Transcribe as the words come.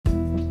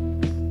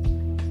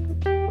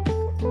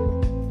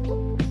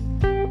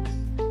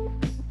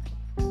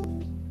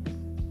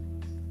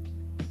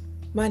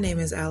My name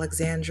is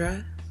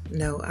Alexandra,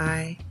 no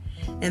I,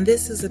 and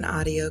this is an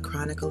audio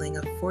chronicling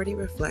of 40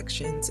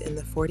 reflections in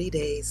the 40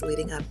 days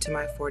leading up to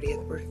my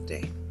 40th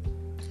birthday.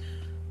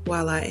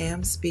 While I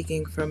am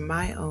speaking from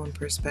my own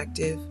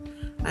perspective,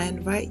 I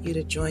invite you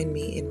to join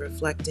me in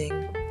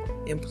reflecting,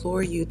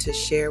 implore you to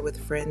share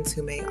with friends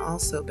who may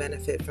also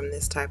benefit from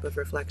this type of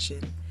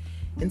reflection,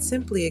 and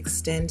simply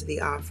extend the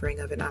offering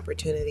of an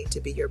opportunity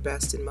to be your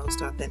best and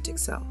most authentic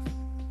self.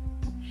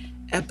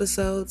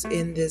 Episodes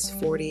in this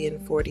 40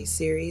 and 40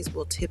 series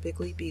will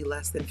typically be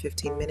less than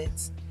 15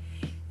 minutes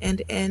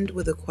and end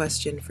with a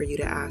question for you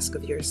to ask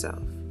of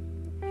yourself.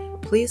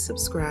 Please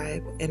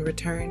subscribe and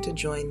return to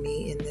join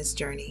me in this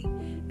journey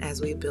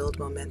as we build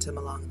momentum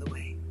along the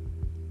way.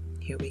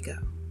 Here we go.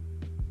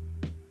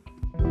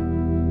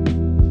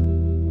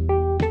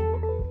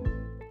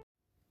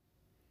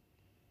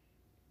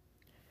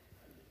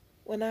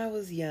 When I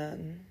was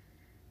young,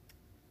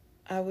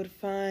 I would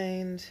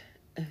find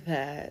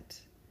that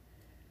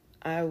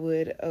I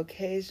would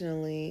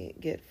occasionally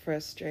get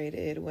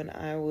frustrated when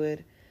I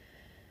would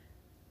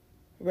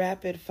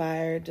rapid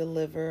fire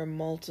deliver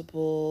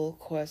multiple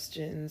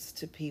questions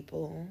to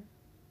people.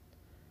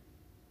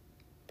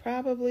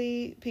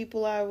 Probably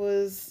people I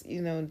was,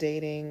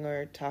 dating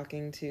or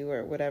talking to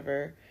or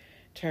whatever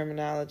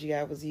terminology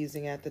I was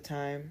using at the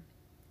time.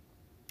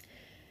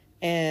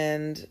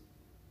 And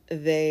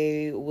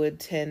they would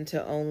tend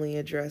to only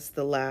address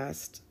the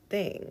last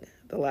thing,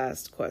 the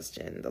last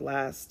question, the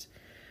last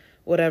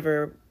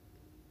whatever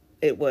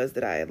it was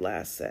that I had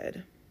last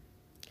said.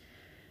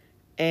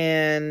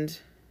 And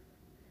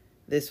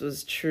this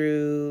was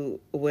true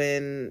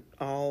when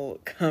all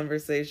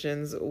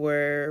conversations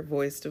were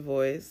voice to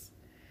voice.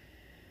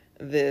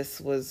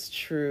 This was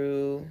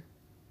true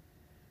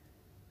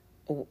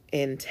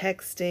in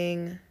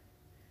texting,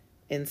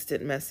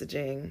 instant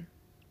messaging.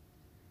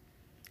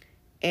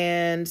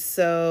 And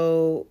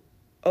so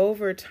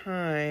over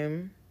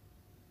time,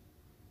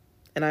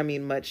 and I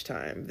mean much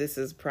time, this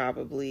is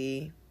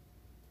probably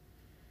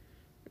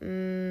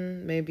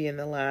maybe in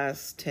the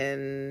last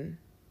 10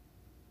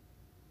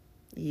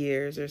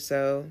 years or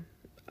so.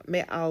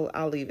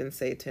 I'll even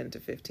say 10 to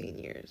 15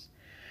 years.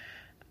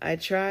 I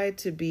tried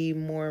to be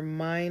more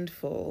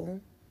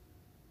mindful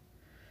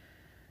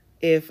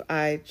if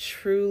I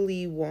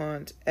truly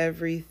want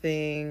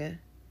everything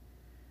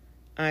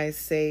I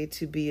say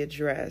to be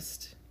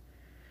addressed.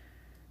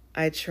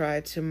 I try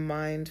to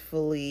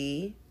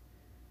mindfully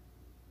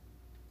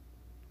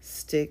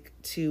stick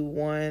to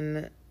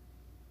one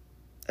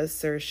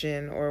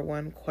assertion or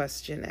one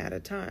question at a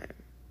time.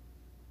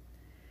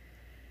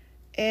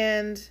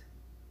 And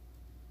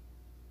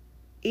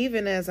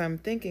even as I'm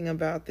thinking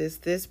about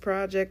this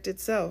project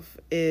itself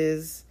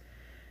is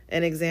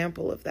an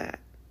example of that.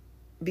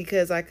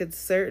 Because I could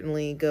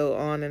certainly go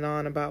on and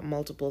on about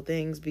multiple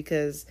things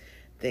because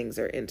things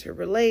are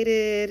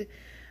interrelated.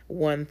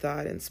 One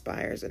thought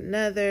inspires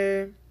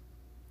another.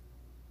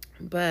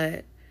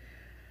 But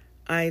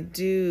I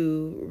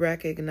do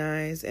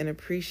recognize and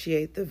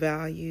appreciate the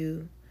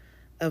value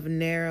of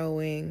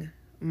narrowing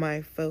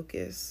my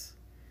focus,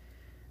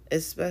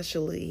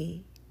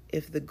 especially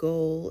if the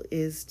goal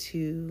is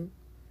to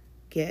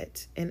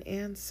get an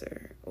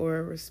answer or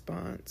a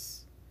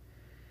response.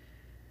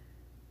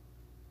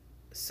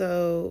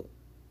 So,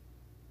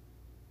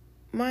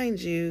 mind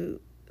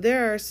you,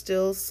 there are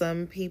still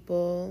some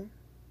people,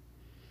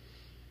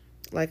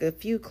 like a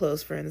few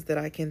close friends that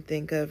I can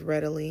think of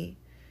readily,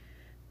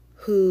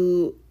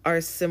 who are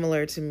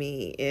similar to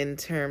me in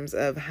terms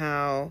of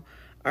how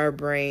our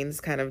brains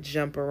kind of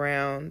jump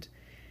around.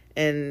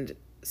 And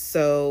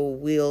so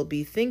we'll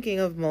be thinking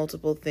of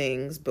multiple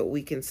things, but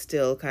we can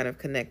still kind of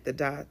connect the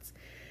dots.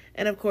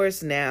 And of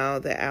course, now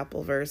the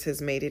Appleverse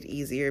has made it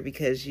easier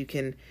because you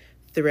can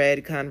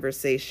thread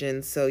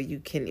conversations so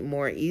you can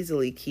more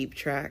easily keep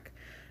track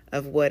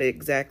of what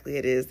exactly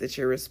it is that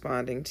you're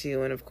responding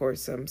to. And of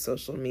course, some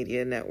social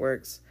media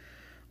networks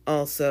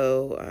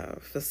also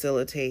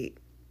facilitate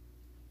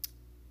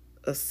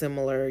a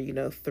similar,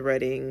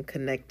 threading,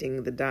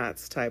 connecting the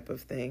dots type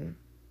of thing.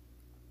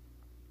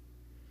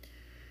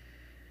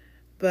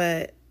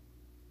 But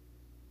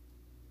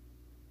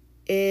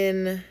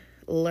in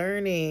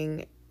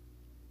learning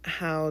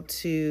how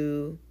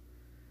to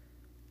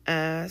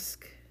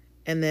ask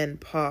and then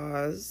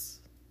pause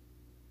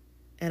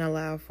and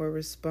allow for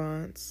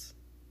response,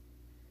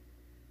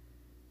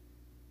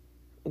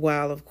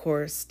 while of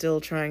course still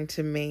trying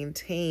to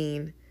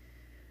maintain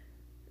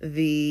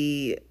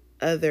the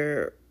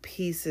other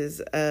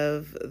pieces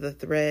of the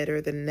thread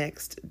or the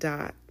next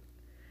dot,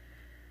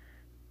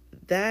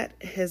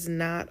 that has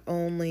not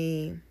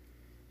only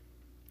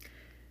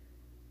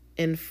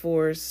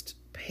enforced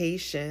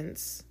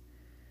patience,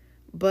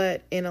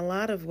 but in a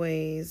lot of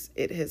ways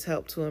it has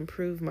helped to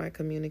improve my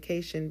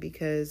communication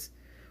because,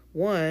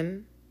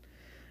 one,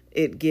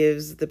 it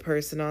gives the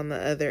person on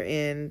the other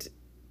end,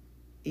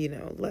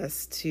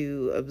 less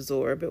to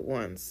absorb at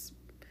once.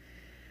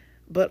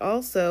 But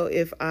also,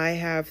 if I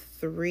have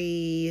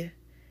 3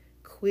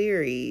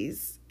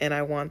 queries and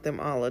I want them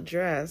all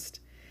addressed,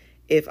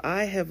 if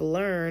I have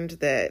learned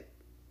that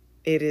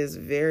it is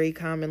very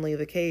commonly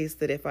the case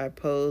that if I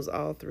pose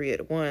all three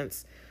at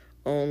once,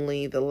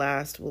 only the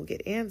last will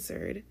get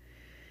answered,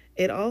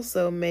 it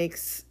also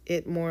makes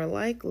it more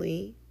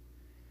likely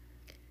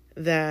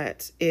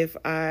that if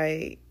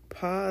I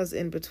pause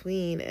in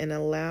between and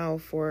allow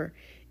for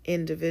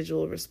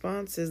individual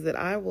responses, that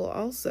I will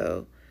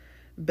also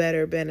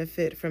better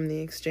benefit from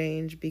the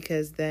exchange,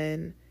 because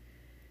then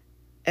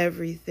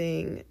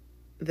everything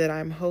that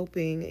I'm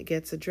hoping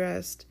gets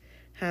addressed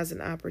has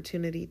an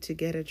opportunity to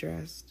get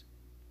addressed.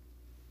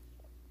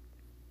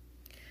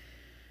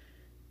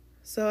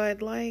 So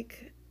I'd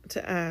like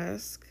to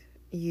ask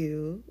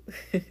you,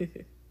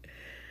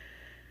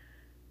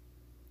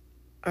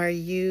 are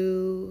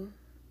you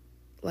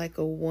like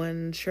a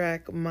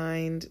one-track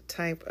mind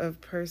type of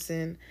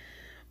person,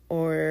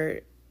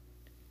 or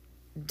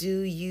do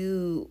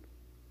you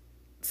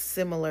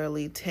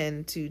similarly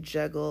tend to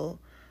juggle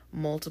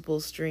multiple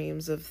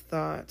streams of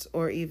thought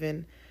or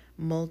even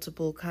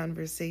multiple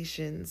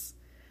conversations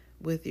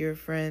with your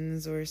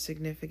friends or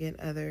significant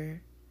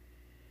other?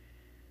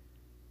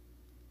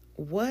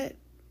 What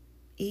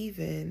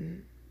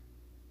even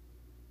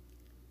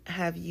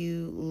have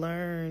you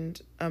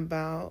learned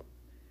about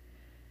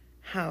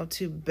how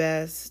to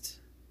best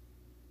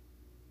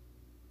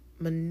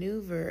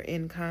maneuver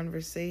in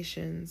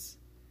conversations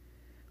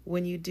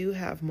when you do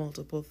have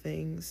multiple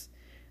things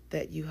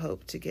that you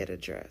hope to get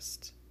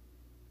addressed?